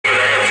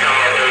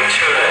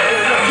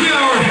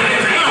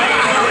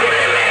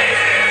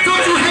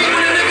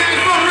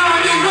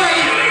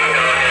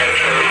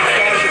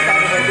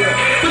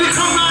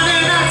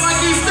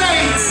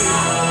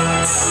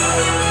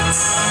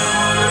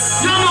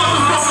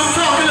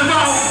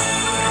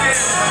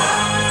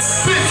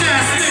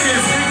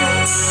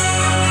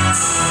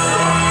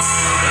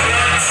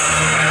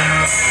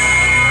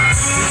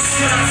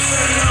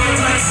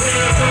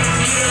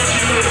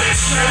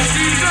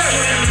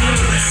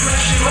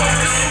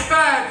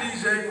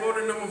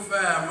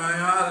5,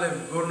 man. I'll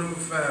let go number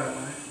 5,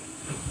 man.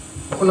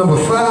 Oh, number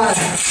 5.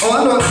 Oh,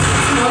 I know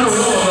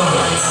what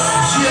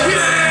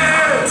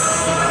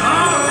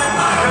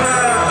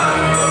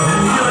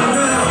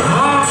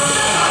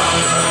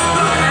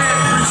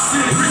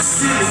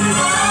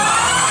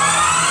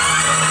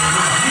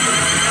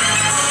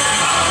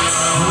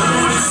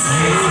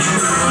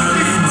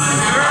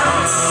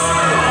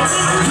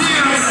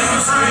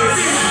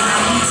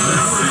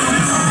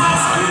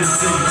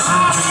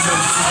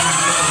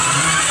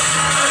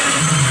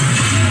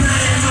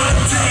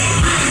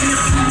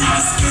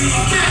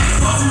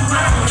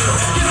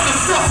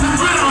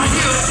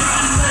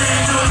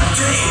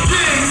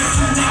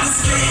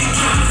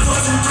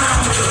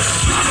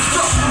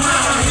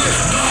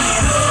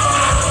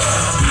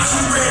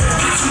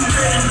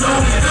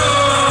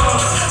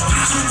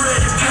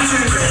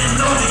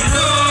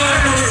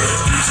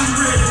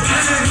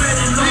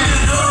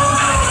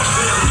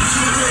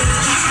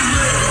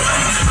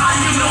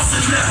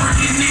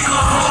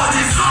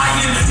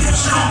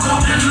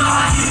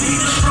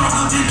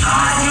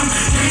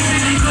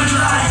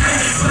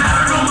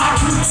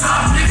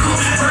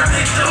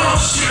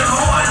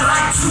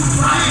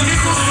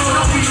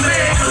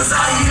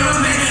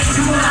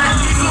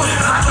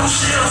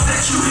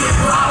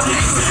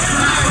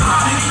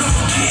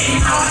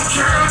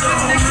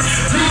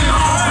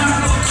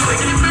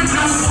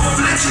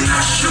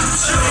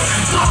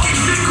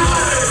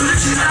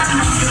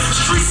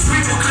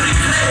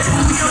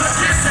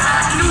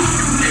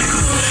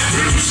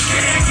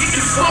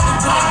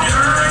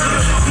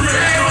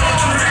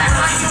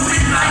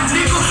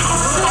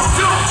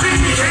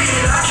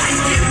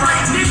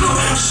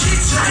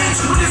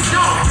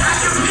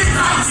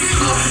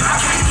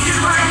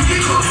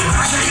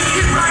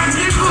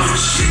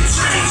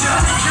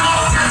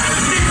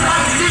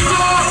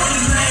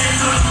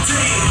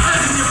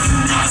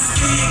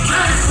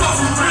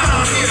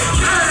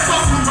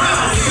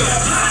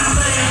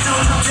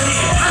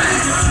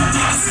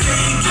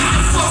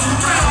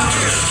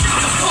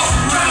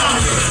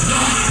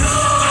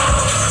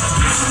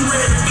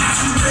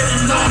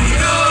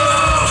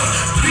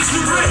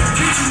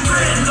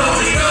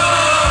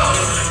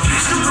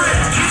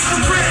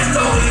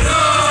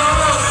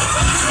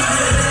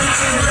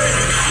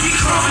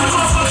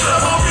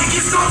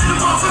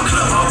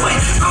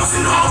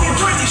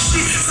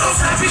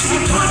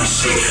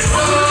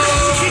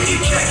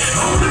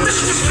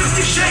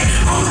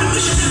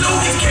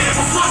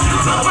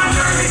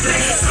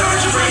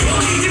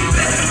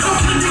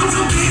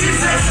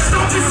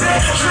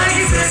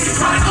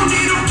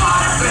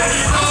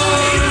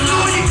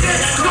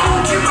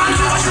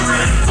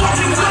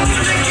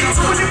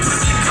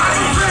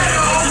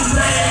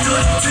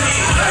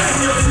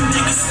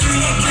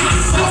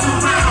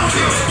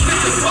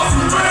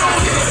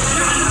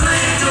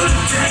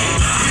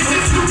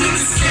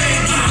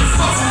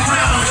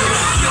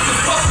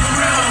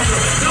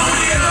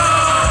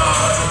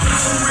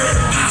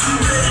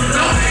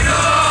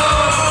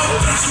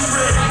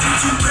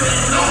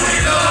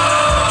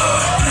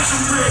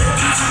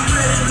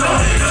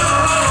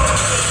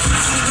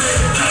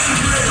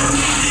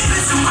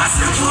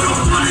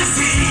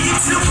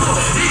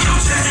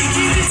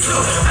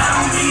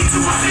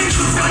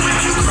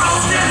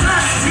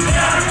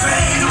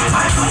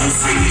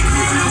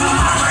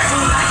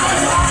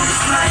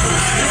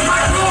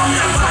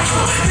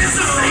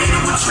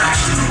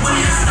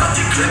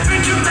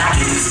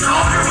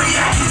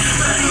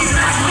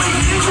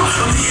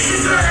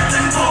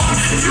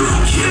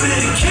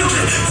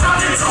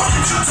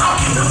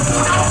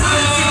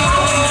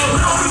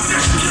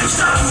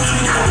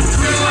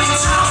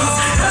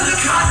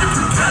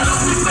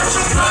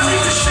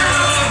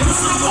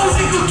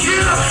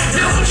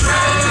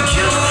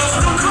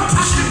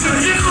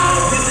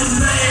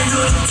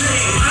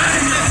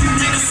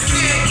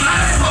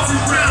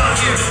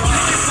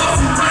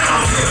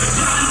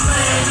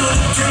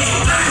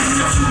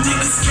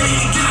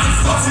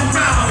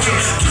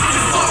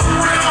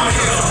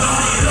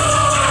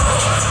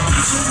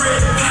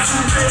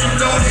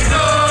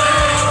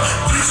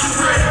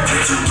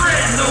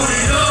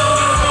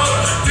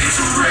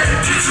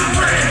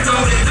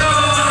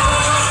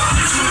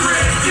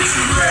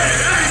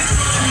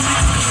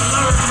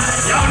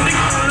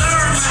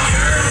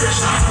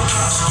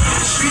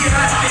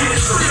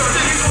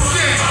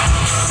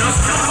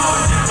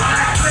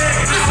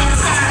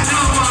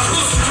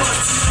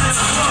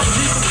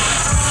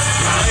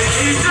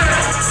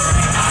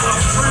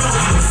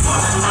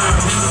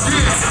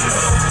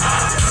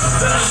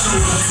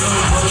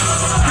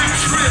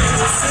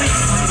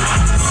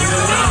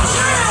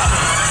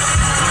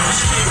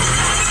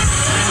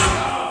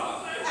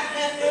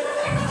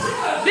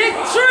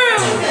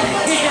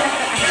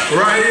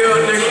Right here,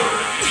 nigga.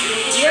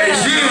 Yeah.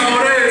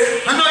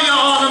 Hey, I know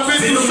y'all all done been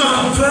through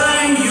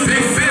something.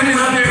 Big finish,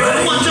 nigga.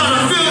 I want y'all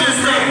to feel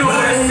this thing. You know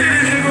what I'm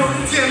saying, nigga?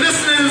 Yeah,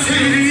 listen to this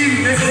here,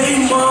 nigga.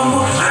 Hey,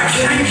 mama, I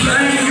can't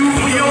blame you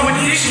for your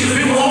addiction.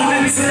 Been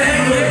holding this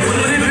thing.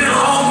 Living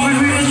all we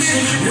reach.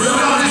 With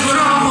all this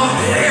drama.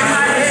 Hey,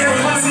 my head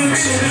was in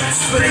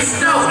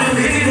spaced out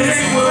in the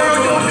next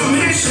world.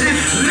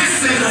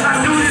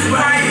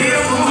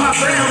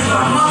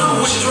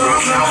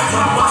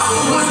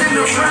 wasn't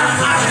around.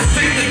 I just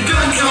picked the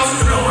gun up.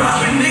 No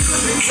robbing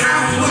niggas in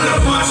town. Put a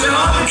bunch of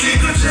other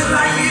niggas just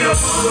like me to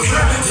fuck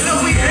around. You know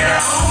we had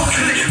our own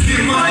clique.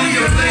 Get money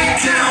or lay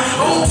down.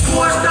 Old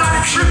boy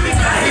started tripping.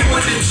 I hate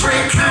when the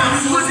Drake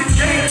pound. He was a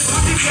game.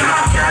 The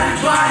cop got his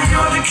body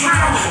on the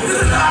ground.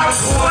 There's a lot of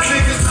poor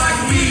niggas like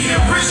me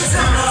in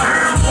Bridgetown. I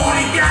heard him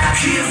only got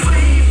kids, but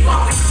he ain't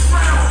fucking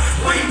around.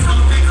 Waiting on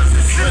niggas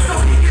and shit so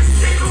he can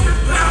stick on the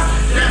bounce.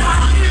 That my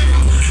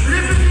nigga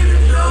living in the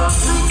love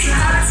roots.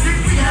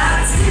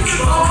 Reality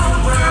with all the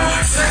world.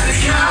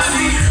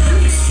 Technicality. You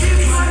can get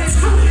money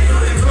too, nigga.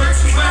 In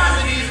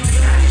virtuality.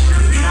 Daddy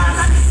should be out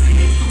like the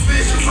scene through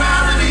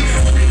visuality.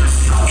 Niggas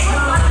so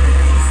hard.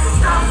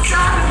 Stop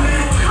trying to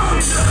live.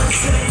 Coming up and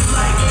say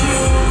like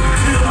this.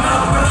 Feel my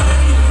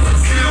pain.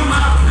 Feel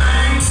my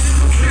pain.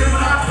 Feel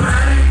my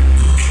pain.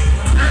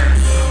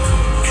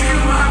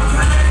 Feel my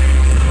pain.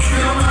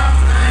 Feel my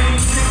pain.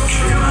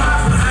 Feel my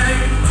pain.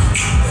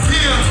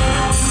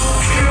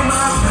 Feel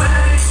my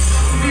pain.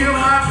 Feel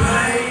my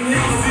pain.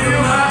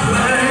 Feel my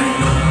pain.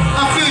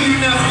 I feel you,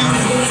 nephew.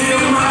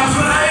 Feel my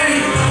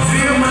pain.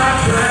 Feel my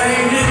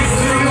pain.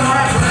 Feel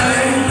my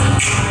pain.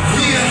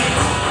 Yeah.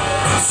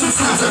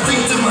 Sometimes I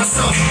think to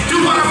myself, do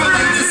I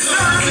really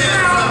deserve it?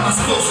 Or am I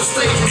supposed to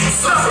stay here and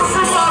suffer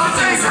from all the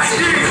things I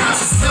did? I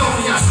just tell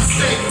me I should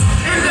stay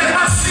and let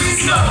I see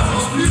some of the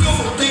most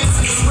beautiful things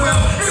in this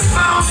world. It's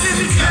found in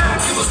the ghetto.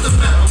 Give us the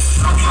battle.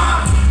 I'm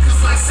fine. Cause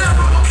like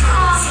several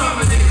times,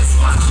 Terminators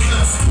watching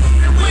us.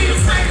 And we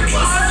afraid of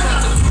us. We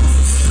got the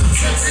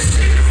Texas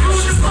chicken fruit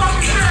is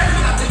fucking dead. We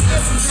got the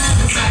lessons and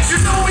the facts. You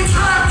know we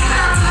try to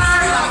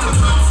capitalize. We got the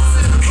bouncers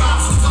and the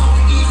boxers on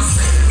the either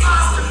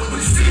side. When we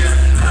see us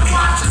and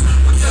watch us,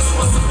 we just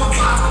want to go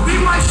by. We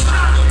might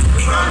shine them,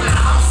 burn your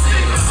house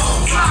in your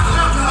home block.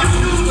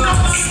 You do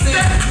nothing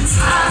instead.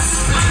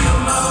 Feel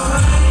my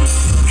pain,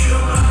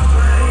 feel my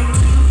pain,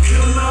 feel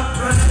my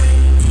pain.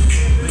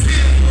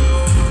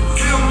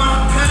 Feel my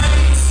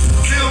pain,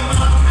 feel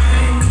my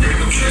pain.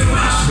 Nigga, feel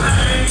my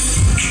pain.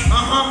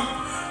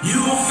 You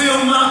gon' feel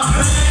my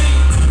pain,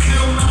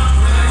 feel my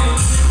pain,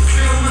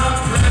 feel my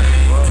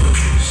pain.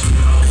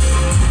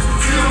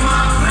 Feel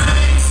my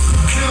pain,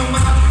 feel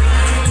my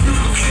pain. You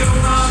gon' feel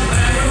my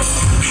pain.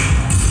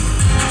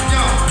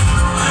 Yo,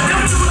 I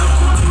never knew I was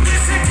going through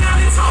this. Sit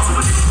down and talk to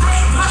me.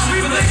 My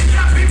street relation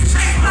got people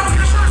chasing out.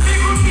 They're trying to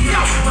figure me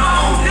out. My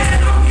own dad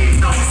don't need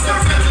no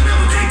service.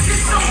 Never they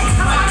get no.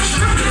 Nobody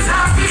stripping is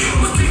how I feel.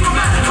 What's people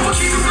mad? I will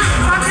keep it real.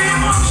 My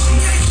damn mom, she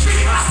ain't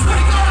shit. I swear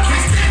to God, I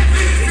can't stand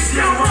it. It's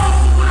still wrong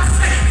for what I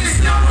say.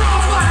 It's still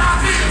wrong what I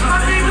did. My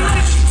name is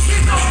like she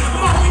get no. I'm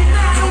a homie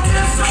down. Don't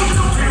get soldier.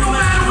 Don't care no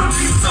matter what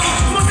people told.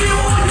 I'ma be the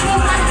one you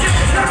won't like it.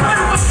 That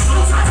matter what's no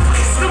type of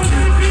place. Don't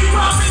kill the beat.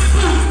 I'm in the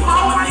blue.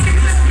 All my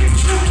niggas, let's be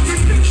true. Get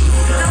the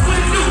truth. That's what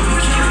it do.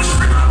 We can't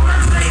restrict my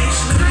birthday.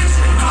 The next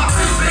day, my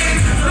birthday.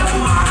 Love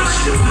my heart,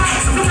 shoot my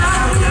ass. No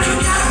matter what you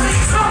gotta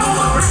make some on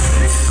my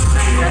birthday.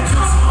 Say that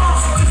comes off.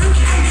 If you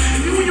can't,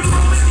 you and your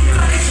brother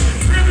stimulation.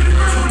 Maybe the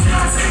girl would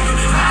not take it.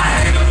 I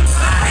hate her.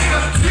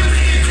 Give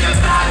me in your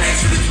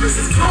violation. This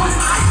is close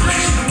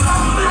isolation.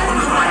 I'm on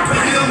the right way.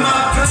 Feel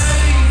my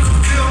pain.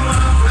 Feel my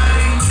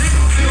pain.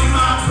 Feel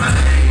my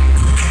pain.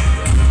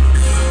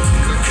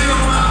 Feel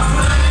my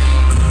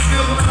pain.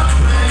 Feel my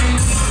pain.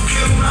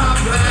 Feel my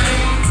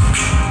pain.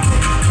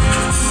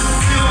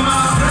 Feel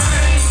my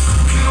pain.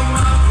 Feel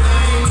my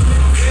pain.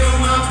 Feel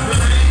my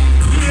pain.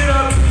 Get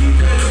up, you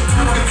can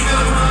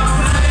feel my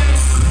pain.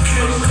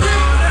 Feel my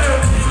pain.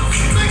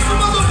 Make some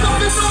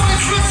motherfucking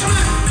noise,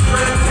 Richmond.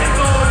 Take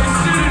all this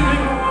shit,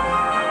 nigga.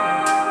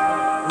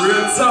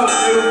 Real talk,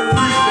 nigga.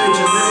 Appreciate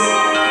you, nigga.